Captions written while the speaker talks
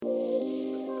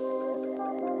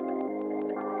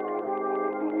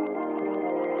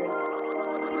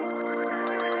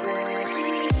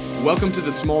Welcome to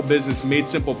the Small Business Made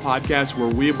Simple podcast, where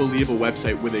we believe a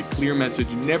website with a clear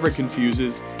message never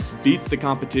confuses, beats the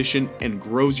competition, and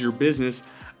grows your business.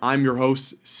 I'm your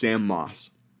host, Sam Moss.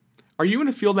 Are you in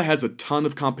a field that has a ton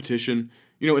of competition?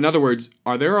 In other words,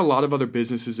 are there a lot of other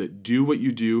businesses that do what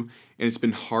you do, and it's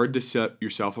been hard to set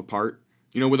yourself apart?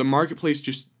 With a marketplace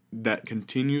just that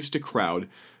continues to crowd,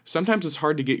 sometimes it's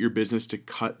hard to get your business to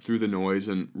cut through the noise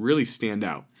and really stand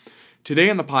out.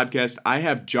 Today on the podcast, I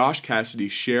have Josh Cassidy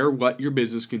share what your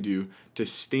business can do to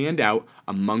stand out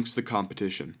amongst the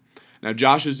competition. Now,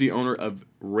 Josh is the owner of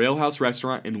Rail House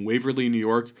Restaurant in Waverly, New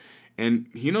York, and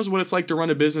he knows what it's like to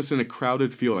run a business in a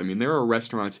crowded field. There are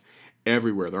restaurants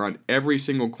everywhere. They're on every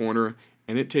single corner,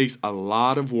 and it takes a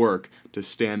lot of work to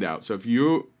stand out. So if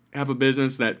you have a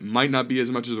business that might not be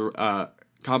as much as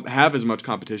have as much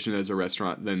competition as a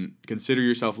restaurant, then consider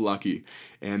yourself lucky.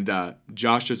 And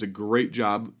Josh does a great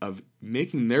job of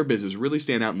making their business really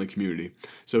stand out in the community.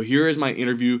 So here is my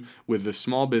interview with the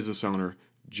small business owner,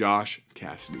 Josh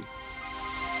Cassidy.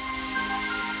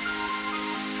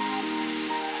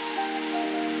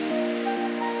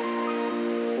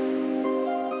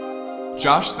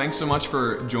 Josh, thanks so much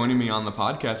for joining me on the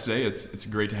podcast today. It's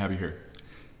great to have you here.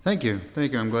 Thank you.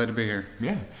 I'm glad to be here.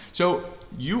 Yeah. So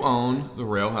you own the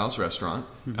Rail House Restaurant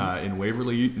in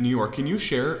Waverly, New York. Can you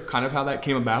share kind of how that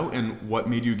came about and what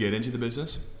made you get into the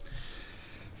business?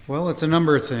 Well, it's a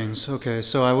number of things. Okay,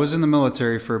 so I was in the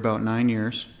military for about 9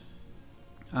 years,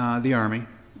 the Army.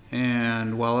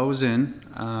 And while I was in,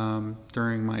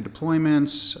 during my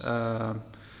deployments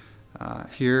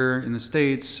here in the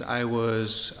States, I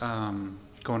was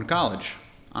going to college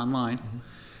online.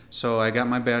 So I got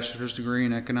my bachelor's degree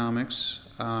in economics,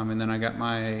 and then I got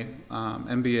my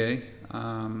MBA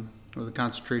with a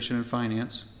concentration in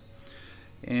finance.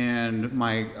 And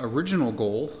my original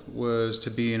goal was to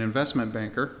be an investment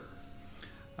banker,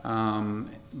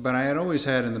 but I had always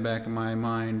had in the back of my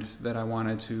mind that I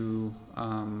wanted to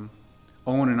own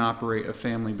and operate a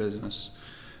family business.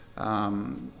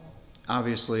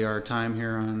 Obviously, our time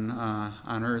here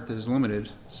on Earth is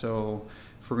limited, so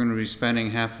if we're going to be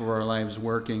spending half of our lives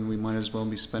working, we might as well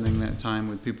be spending that time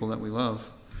with people that we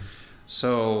love.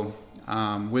 So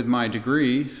with my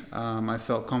degree, I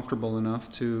felt comfortable enough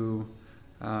to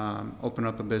open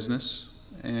up a business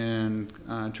and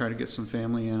try to get some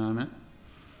family in on it.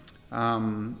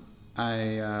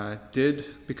 I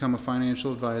did become a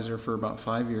financial advisor for about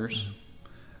 5 years,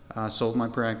 sold my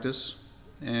practice,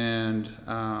 and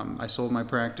I sold my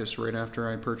practice right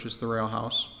after I purchased the Rail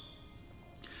House.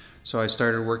 So I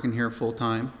started working here full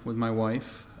time with my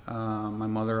wife. My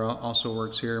mother also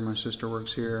works here. My sister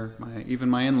works here. Even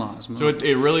my in-laws. So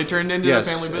it really turned into a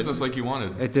family business like you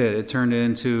wanted. It did. It turned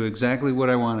into exactly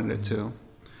what I wanted it to.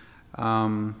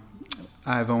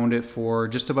 I've owned it for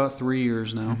just about 3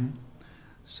 years now.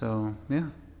 So yeah,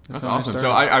 that's awesome.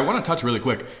 So I want to touch really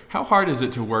quick. How hard is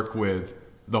it to work with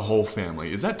the whole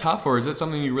family? Is that tough, or is that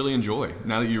something you really enjoy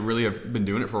now that you really have been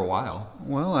doing it for a while?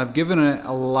 Well, I've given it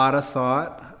a lot of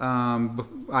thought.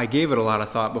 I gave it a lot of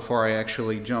thought before I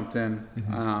actually jumped in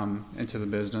into the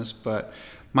business, but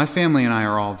my family and I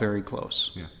are all very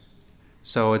close. Yeah.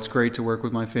 So it's great to work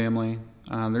with my family.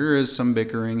 There is some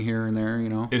bickering here and there,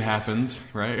 It happens,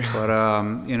 right? But,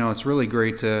 it's really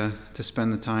great to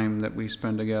spend the time that we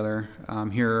spend together.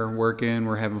 Here working,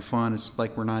 we're having fun. It's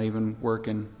like we're not even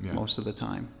working most of the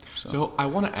time. So I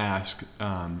want to ask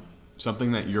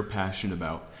something that you're passionate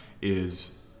about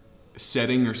is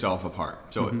setting yourself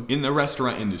apart. So in the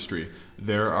restaurant industry,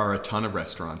 there are a ton of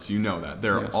restaurants. You know that.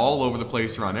 They're all over the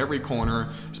place. They're on every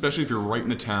corner, especially if you're right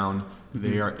in a town.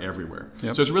 They are everywhere.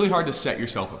 Yep. So it's really hard to set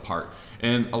yourself apart.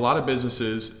 And a lot of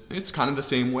businesses, it's kind of the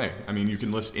same way. You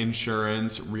can list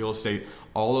insurance, real estate,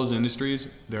 all those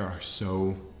industries. There are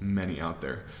so many out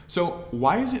there. So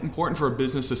why is it important for a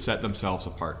business to set themselves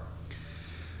apart?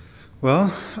 Well,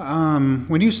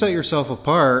 when you set yourself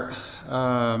apart,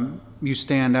 you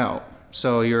stand out.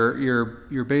 So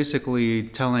you're basically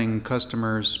telling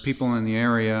customers, people in the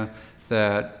area,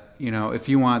 that if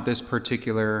you want this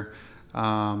particular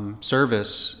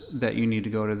service, that you need to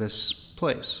go to this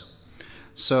place.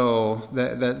 So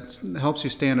that helps you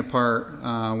stand apart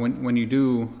when you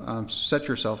do set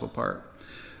yourself apart.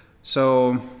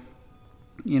 So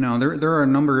there are a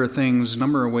number of things, a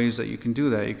number of ways that you can do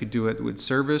that. You could do it with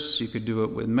service. You could do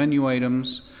it with menu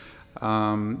items.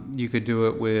 You could do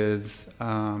it with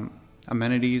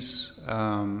amenities.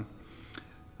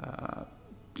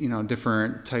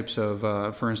 Different types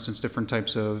of, for instance, different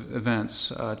types of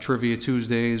events. Trivia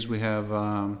Tuesdays, we have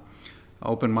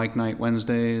open mic night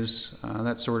Wednesdays,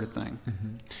 that sort of thing.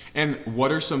 And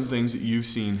what are some things that you've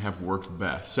seen have worked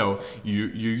best? So you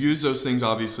use those things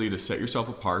obviously to set yourself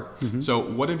apart. So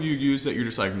what have you used that you're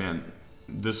just like, man,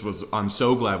 I'm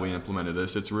so glad we implemented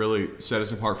this. It's really set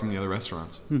us apart from the other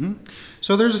restaurants.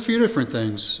 So there's a few different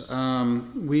things.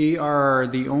 We are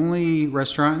the only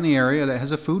restaurant in the area that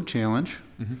has a food challenge.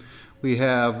 We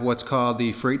have what's called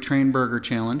the Freight Train Burger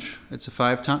Challenge. It's a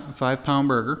 5-pound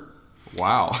burger.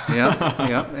 Wow.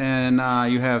 Yep. And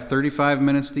you have 35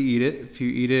 minutes to eat it. If you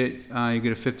eat it, you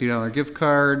get a $50 gift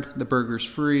card. The burger's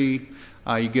free.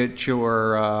 You get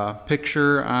your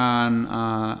picture on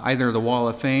either the Wall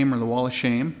of Fame or the Wall of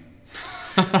Shame.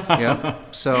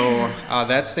 Yep. So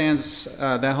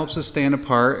that helps us stand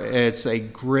apart. It's a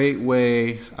great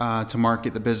way to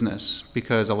market the business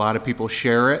because a lot of people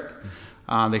share it.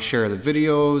 They share the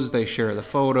videos. They share the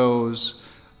photos.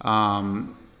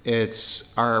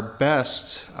 It's our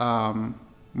best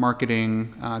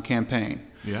marketing campaign.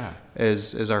 Yeah.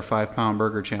 Is our 5-pound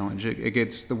burger challenge.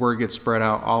 The word gets spread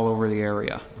out all over the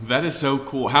area. That is so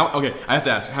cool. I have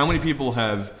to ask, how many people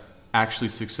have actually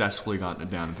successfully gotten it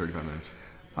down in 35 minutes?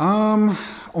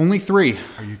 Only 3.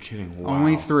 Are you kidding? Wow.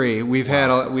 Only 3. We've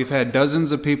had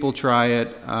dozens of people try it.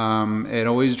 It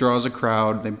always draws a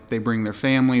crowd. They bring their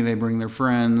family, they bring their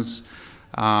friends.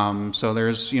 So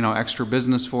there's extra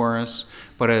business for us,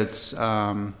 but it's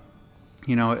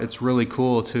it's really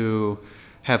cool to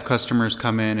have customers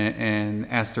come in and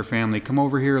ask their family, come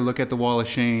over here, look at the Wall of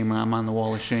Shame. I'm on the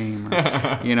Wall of Shame.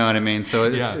 You know what I mean? So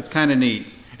it's kind of neat.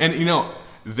 And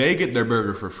they get their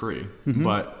burger for free,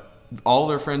 but all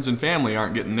their friends and family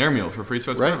aren't getting their meal for free.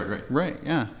 So it's perfect, right?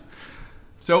 Yeah.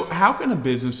 So how can a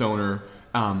business owner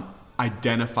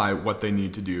identify what they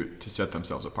need to do to set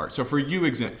themselves apart? So for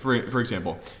you, for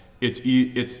example,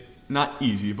 it's not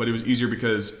easy, but it was easier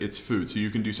because it's food. So you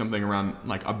can do something around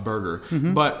like a burger.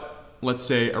 But let's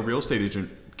say a real estate agent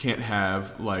can't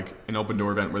have like an open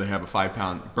door event where they have a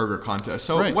 5-pound burger contest.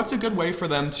 So what's a good way for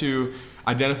them to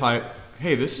identify,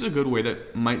 hey, this is a good way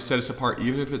that might set us apart,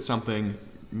 even if it's something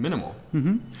minimal?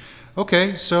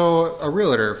 Okay, so a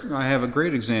realtor. I have a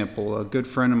great example. A good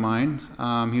friend of mine,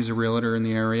 he's a realtor in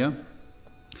the area.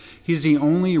 He's the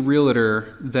only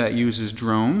realtor that uses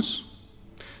drones.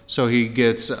 So he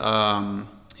gets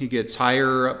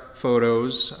higher up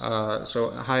photos,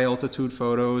 so high altitude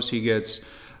photos. He gets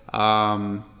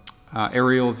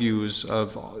aerial views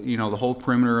of the whole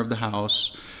perimeter of the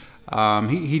house.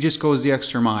 He just goes the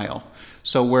extra mile.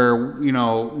 So where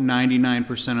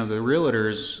 99% of the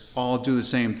realtors all do the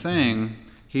same thing,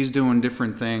 he's doing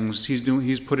different things.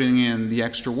 He's putting in the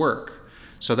extra work.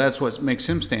 So that's what makes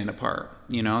him stand apart.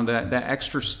 That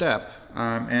extra step.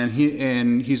 And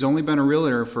he's only been a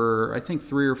realtor for I think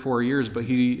 3 or 4 years, but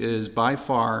he is by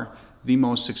far the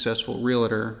most successful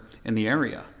realtor in the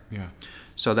area. Yeah.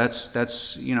 So that's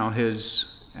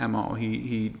his MO.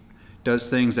 He does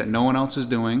things that no one else is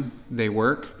doing. They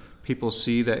work. People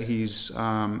see that he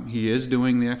is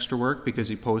doing the extra work because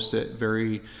he posts it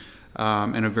in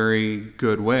a very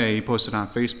good way. He posts it on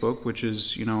Facebook, which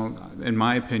is, in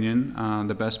my opinion,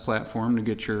 the best platform to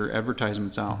get your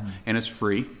advertisements out, and it's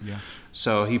free. Yeah.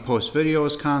 So he posts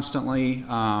videos constantly.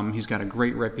 He's got a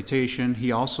great reputation.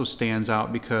 He also stands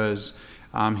out because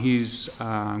he's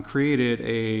created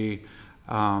a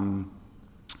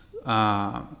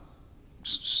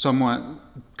somewhat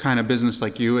kind of business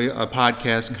like you, a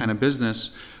podcast kind of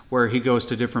business, where he goes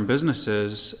to different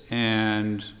businesses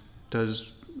and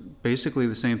does basically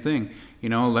the same thing.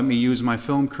 Let me use my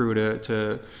film crew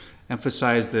to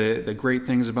emphasize the great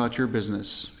things about your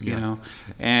business,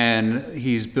 and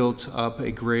he's built up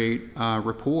a great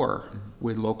rapport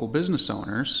with local business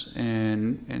owners,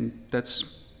 and that's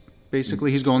basically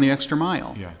he's going the extra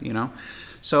mile.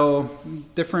 So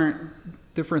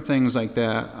different things like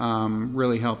that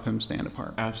really help him stand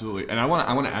apart. Absolutely. And I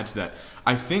want to add to that.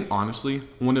 I think honestly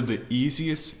one of the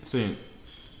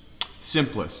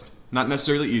simplest, not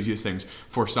necessarily easiest things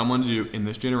for someone to do in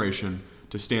this generation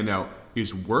to stand out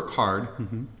is work hard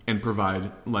and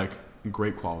provide like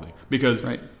great quality. Because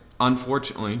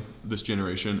unfortunately, this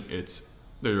generation,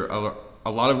 there are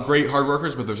a lot of great hard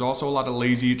workers, but there's also a lot of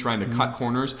lazy trying to cut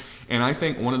corners. And I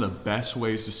think one of the best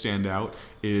ways to stand out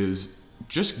is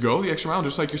just go the extra mile.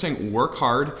 Just like you're saying, work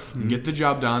hard and get the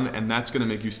job done, and that's going to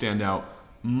make you stand out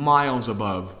miles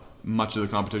above much of the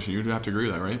competition. You'd have to agree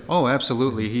with that, right? Oh,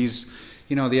 absolutely. He's,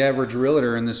 the average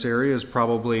realtor in this area is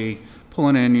probably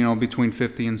pulling in, between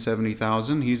 50 and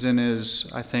 70,000. He's in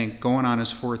his, I think, going on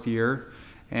his 4th year,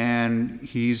 and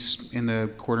he's in the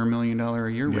 $250,000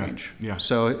 a year range. Yeah.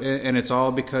 So, and it's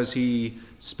all because he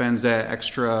spends that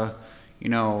extra,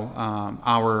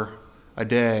 hour a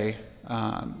day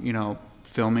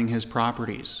filming his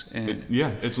properties. And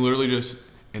it's literally just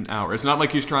an hour. It's not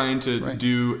like he's trying to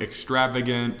do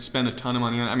extravagant, spend a ton of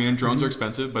money on it. I mean, drones are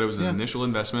expensive, but it was an initial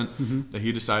investment that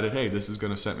he decided, hey, this is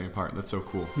going to set me apart. That's so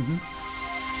cool.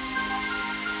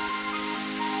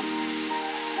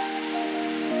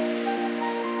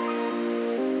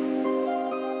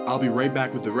 I'll be right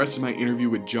back with the rest of my interview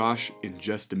with Josh in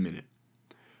just a minute.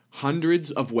 Hundreds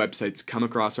of websites come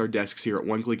across our desks here at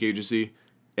One Click Agency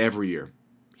every year.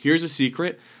 Here's a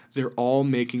secret. They're all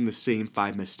making the same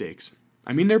 5 mistakes.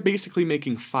 I mean, they're basically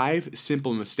making 5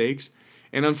 simple mistakes,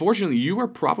 and unfortunately, you are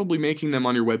probably making them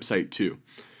on your website too.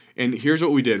 And here's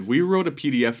what we did. We wrote a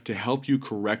PDF to help you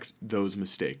correct those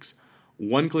mistakes.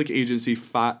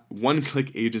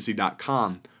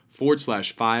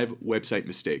 oneclickagency.com/5 website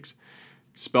mistakes.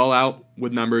 Spell out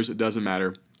with numbers, it doesn't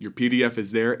matter. Your PDF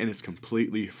is there and it's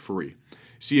completely free.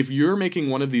 See, if you're making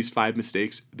one of these 5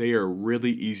 mistakes, they are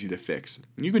really easy to fix.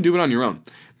 And you can do it on your own.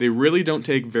 They really don't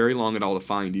take very long at all to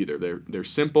find either. They're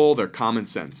simple, they're common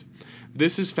sense.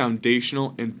 This is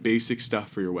foundational and basic stuff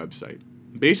for your website.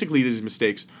 Basically, these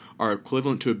mistakes are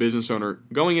equivalent to a business owner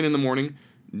going in the morning,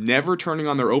 never turning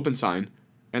on their open sign,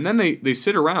 and then they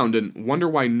sit around and wonder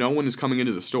why no one is coming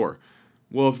into the store.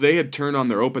 Well, if they had turned on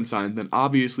their open sign, then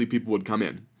obviously people would come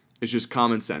in. It's just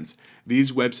common sense.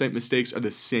 These website mistakes are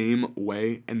the same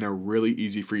way, and they're really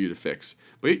easy for you to fix.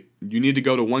 But you need to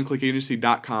go to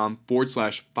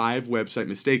oneclickagency.com/5 website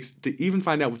mistakes to even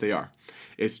find out what they are.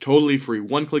 It's totally free.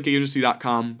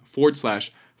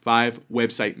 oneclickagency.com/5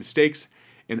 website mistakes,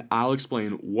 and I'll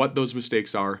explain what those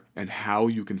mistakes are and how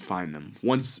you can find them.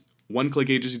 Once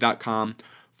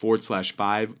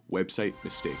oneclickagency.com/5 website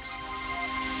mistakes.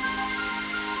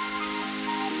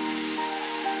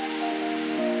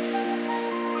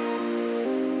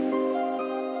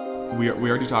 We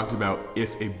already talked about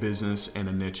if a business and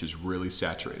a niche is really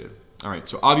saturated. All right,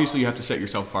 so obviously you have to set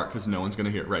yourself apart because no one's going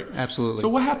to hear it, right? Absolutely. So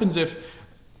what happens if,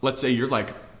 let's say you're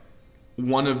like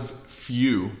one of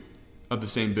few of the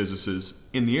same businesses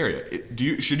in the area?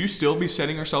 Should you still be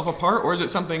setting yourself apart, or is it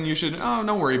something you should,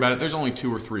 don't worry about it, there's only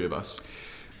 2 or 3 of us?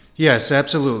 Yes,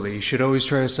 absolutely. You should always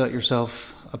try to set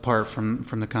yourself apart from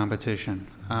the competition.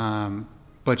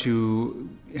 But you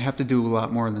have to do a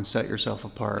lot more than set yourself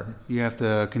apart. You have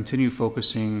to continue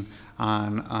focusing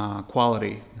on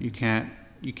quality. You can't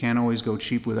always go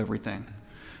cheap with everything.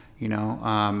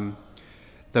 The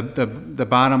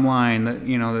bottom line,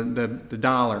 the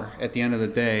dollar at the end of the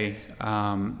day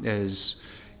is,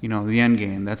 the end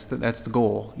game. That's the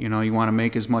goal. You want to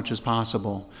make as much as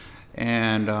possible,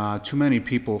 and too many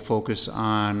people focus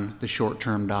on the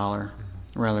short-term dollar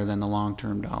rather than the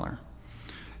long-term dollar.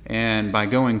 And by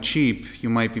going cheap, you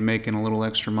might be making a little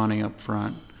extra money up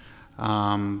front,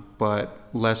 but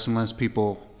less and less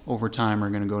people over time are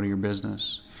going to go to your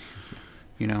business.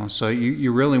 So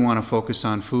you really want to focus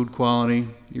on food quality.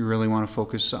 You really want to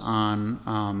focus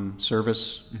on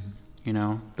service.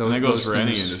 And that goes for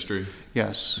any industry.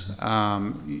 Yes,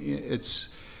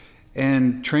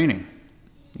 and training.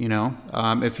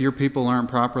 If your people aren't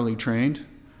properly trained,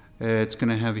 it's going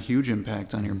to have a huge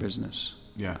impact on your business.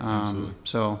 Yeah, absolutely.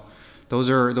 So those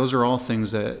are all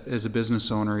things that, as a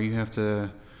business owner, you have to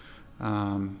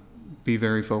be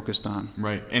very focused on.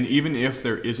 Right. And even if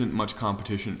there isn't much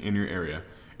competition in your area,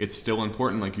 it's still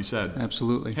important, like you said.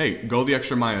 Absolutely. Hey, go the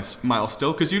extra mile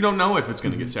still, because you don't know if it's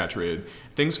going to get saturated.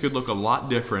 Things could look a lot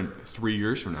different 3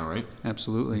 years from now, right?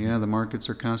 Absolutely. Yeah, the markets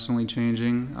are constantly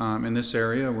changing. In this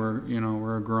area,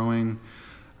 we're a growing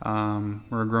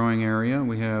area.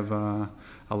 We have a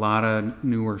lot of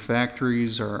newer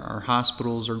factories. Our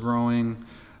hospitals are growing.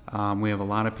 We have a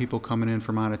lot of people coming in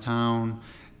from out of town.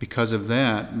 Because of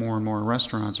that, more and more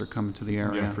restaurants are coming to the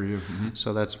area. Yeah, for you. Mm-hmm.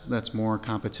 So that's more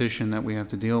competition that we have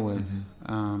to deal with.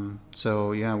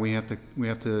 Mm-hmm. We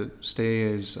have to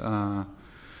stay as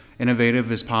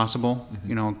innovative as possible.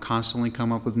 Mm-hmm. Constantly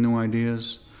come up with new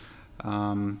ideas.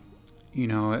 We're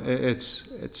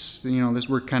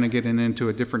kind of getting into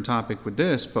a different topic with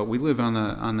this, but we live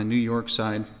on the New York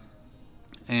side,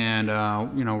 and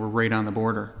we're right on the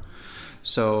border.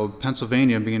 So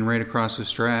Pennsylvania, being right across the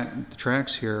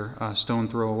tracks here, stone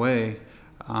throw away,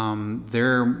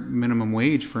 their minimum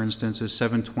wage, for instance, is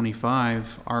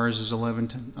 $7.25. Ours is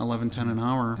 $11.10 an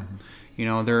hour.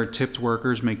 Mm-hmm. Their tipped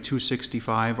workers make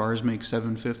 $2.65. Ours make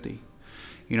 $7.50.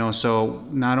 So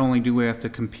not only do we have to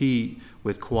compete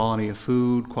with quality of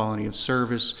food, quality of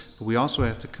service, but we also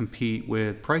have to compete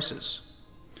with prices.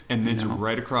 And it's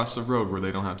right across the road where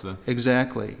they don't have to.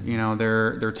 Exactly.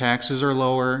 Their taxes are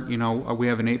lower. We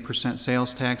have an 8%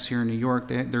 sales tax here in New York.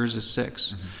 Theirs is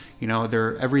 6%.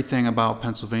 Everything about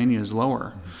Pennsylvania is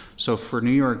lower. So for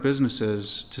New York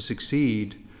businesses to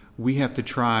succeed, we have to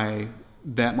try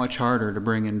that much harder to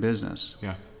bring in business.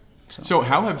 Yeah. So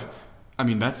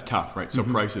that's tough, right? So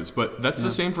prices, but that's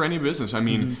the same for any business.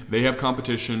 They have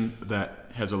competition that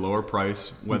has a lower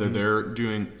price, whether they're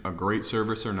doing a great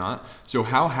service or not. So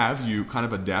how have you kind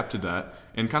of adapted that,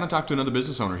 and kind of talk to another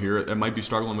business owner here that might be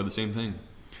struggling with the same thing?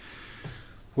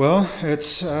 Well,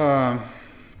 it's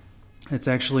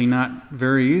actually not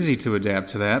very easy to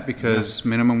adapt to that because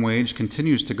minimum wage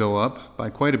continues to go up by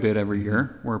quite a bit every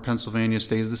year, where Pennsylvania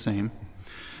stays the same.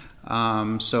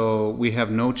 So we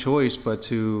have no choice but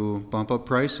to bump up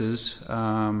prices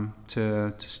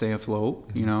to stay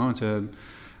afloat, to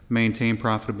maintain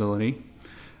profitability.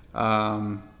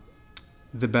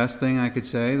 The best thing I could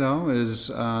say, though, is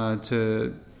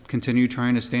to continue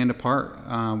trying to stand apart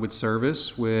with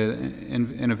service, with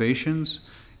innovations.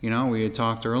 We had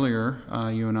talked earlier,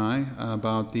 you and I,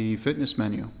 about the fitness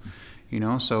menu.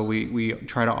 So we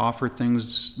try to offer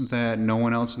things that no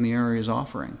one else in the area is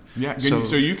offering. Yeah.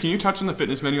 Can you touch on the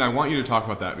fitness menu? I want you to talk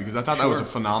about that because I thought that was a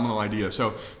phenomenal idea.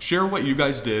 So share what you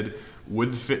guys did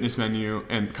with the fitness menu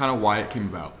and kind of why it came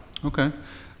about. Okay.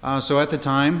 So at the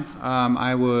time,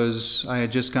 I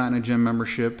had just gotten a gym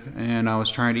membership and I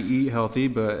was trying to eat healthy,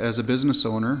 but as a business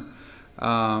owner,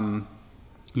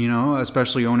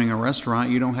 especially owning a restaurant,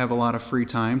 you don't have a lot of free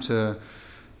time to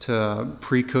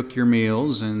pre-cook your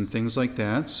meals and things like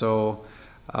that. So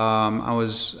I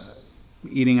was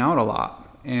eating out a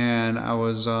lot, and I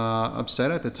was upset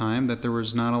at the time that there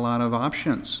was not a lot of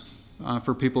options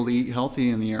for people to eat healthy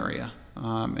in the area.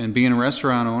 And being a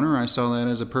restaurant owner, I saw that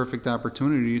as a perfect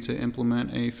opportunity to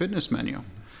implement a fitness menu.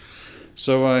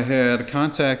 So I had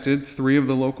contacted 3 of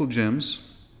the local gyms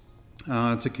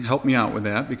to help me out with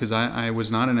that because I was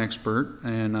not an expert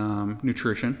in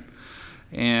nutrition.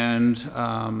 And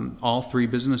all 3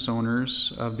 business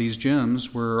owners of these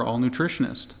gyms were all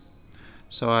nutritionists.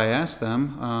 So I asked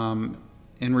them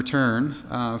in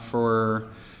return for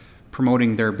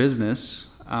promoting their business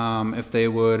if they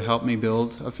would help me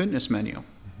build a fitness menu.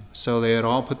 So they had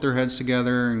all put their heads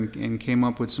together and came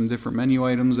up with some different menu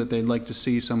items that they'd like to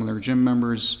see some of their gym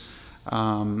members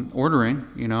ordering,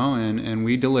 and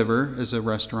we deliver as a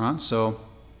restaurant. So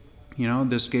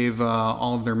this gave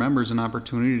all of their members an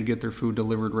opportunity to get their food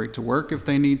delivered right to work if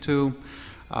they need to.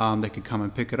 They could come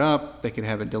and pick it up. They could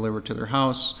have it delivered to their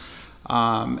house.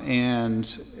 And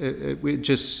it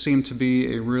just seemed to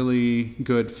be a really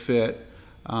good fit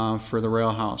for the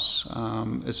Rail House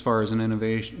as far as an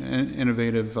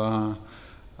innovative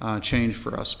change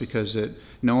for us because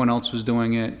no one else was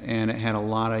doing it, and it had a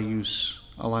lot of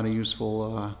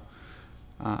useful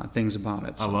things about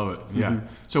it. So. I love it. Yeah.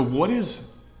 So what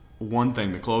is one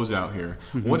thing to close out here?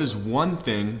 What is one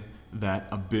thing that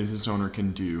a business owner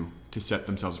can do to set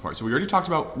themselves apart? So we already talked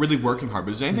about really working hard,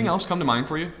 but does anything else come to mind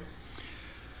for you?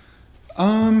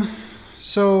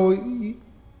 So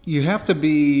you have to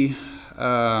be,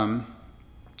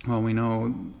 we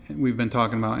know we've been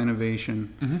talking about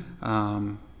innovation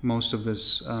most of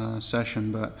this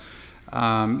session, but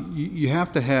you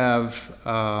have to have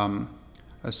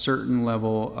a certain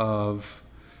level of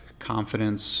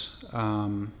confidence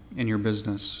in your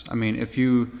business. If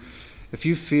you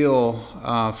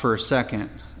feel for a second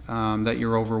that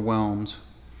you're overwhelmed,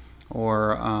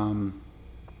 or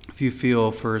if you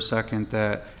feel for a second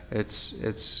that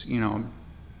it's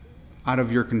out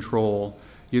of your control,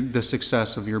 the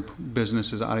success of your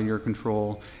business is out of your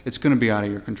control, it's going to be out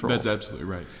of your control. That's absolutely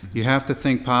right. You have to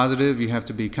think positive. You have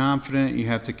to be confident. You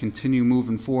have to continue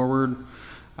moving forward,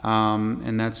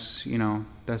 and that's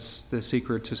the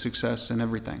secret to success in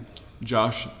everything.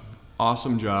 Josh,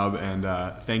 awesome job, and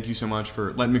thank you so much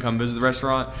for letting me come visit the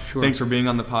restaurant. Sure. Thanks for being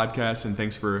on the podcast, and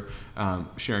thanks for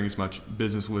sharing as much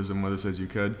business wisdom with us as you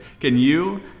could. Can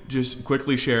you just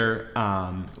quickly share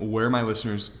where my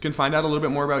listeners can find out a little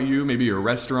bit more about you, maybe your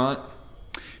restaurant?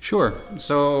 Sure.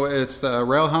 So it's the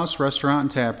Rail House Restaurant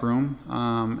and Tap Room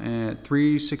at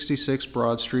 366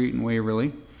 Broad Street in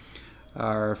Waverly.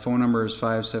 Our phone number is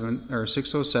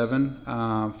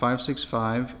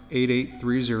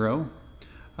 607-565-8830.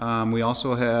 We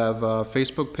also have a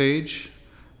Facebook page.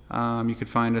 You could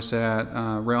find us at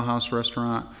Rail House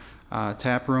Restaurant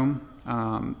Tap Room.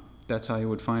 That's how you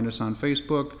would find us on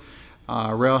Facebook.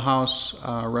 Rail House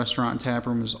Restaurant and Tap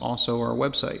Room is also our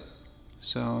website.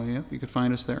 So, you could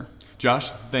find us there. Josh,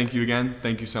 thank you again.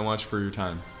 Thank you so much for your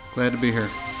time. Glad to be here.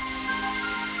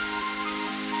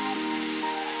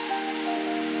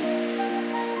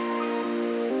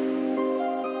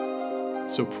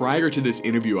 So prior to this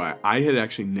interview, I had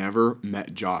actually never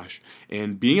met Josh.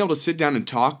 And being able to sit down and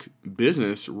talk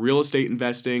business, real estate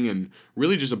investing, and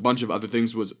really just a bunch of other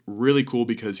things was really cool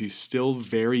because he's still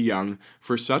very young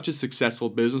for such a successful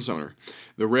business owner.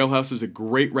 The Rail House is a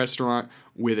great restaurant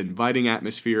with inviting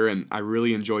atmosphere, and I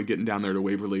really enjoyed getting down there to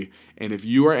Waverly. And if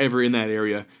you are ever in that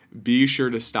area, be sure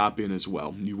to stop in as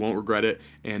well. You won't regret it.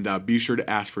 And be sure to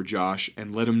ask for Josh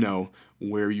and let him know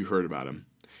where you heard about him.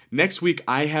 Next week,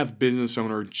 I have business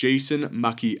owner Jason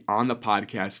Mucky on the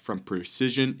podcast from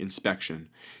Precision Inspection.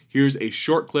 Here's a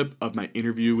short clip of my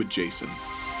interview with Jason.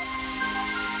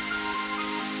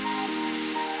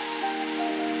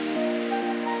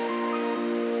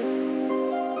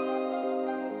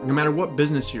 No matter what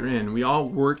business you're in, we all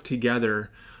work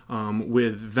together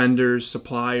with vendors,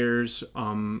 suppliers,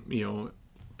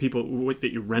 people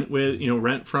that you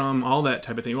rent from, all that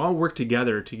type of thing. We all work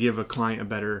together to give a client a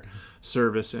better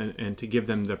service and to give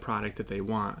them the product that they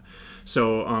want.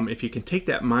 So if you can take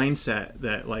that mindset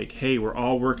that like, hey, we're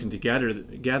all working together,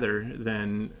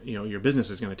 then your business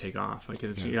is going to take off. Like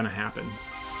it's going to happen.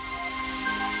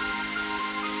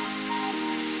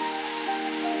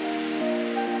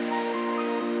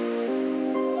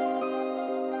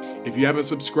 If you haven't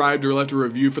subscribed or left a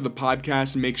review for the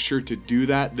podcast, make sure to do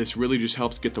that. This really just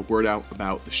helps get the word out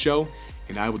about the show,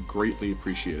 and I would greatly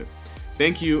appreciate it.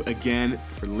 Thank you again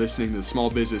for listening to the Small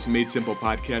Business Made Simple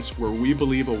podcast, where we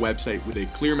believe a website with a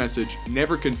clear message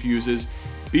never confuses,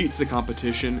 beats the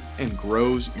competition, and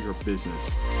grows your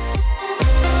business.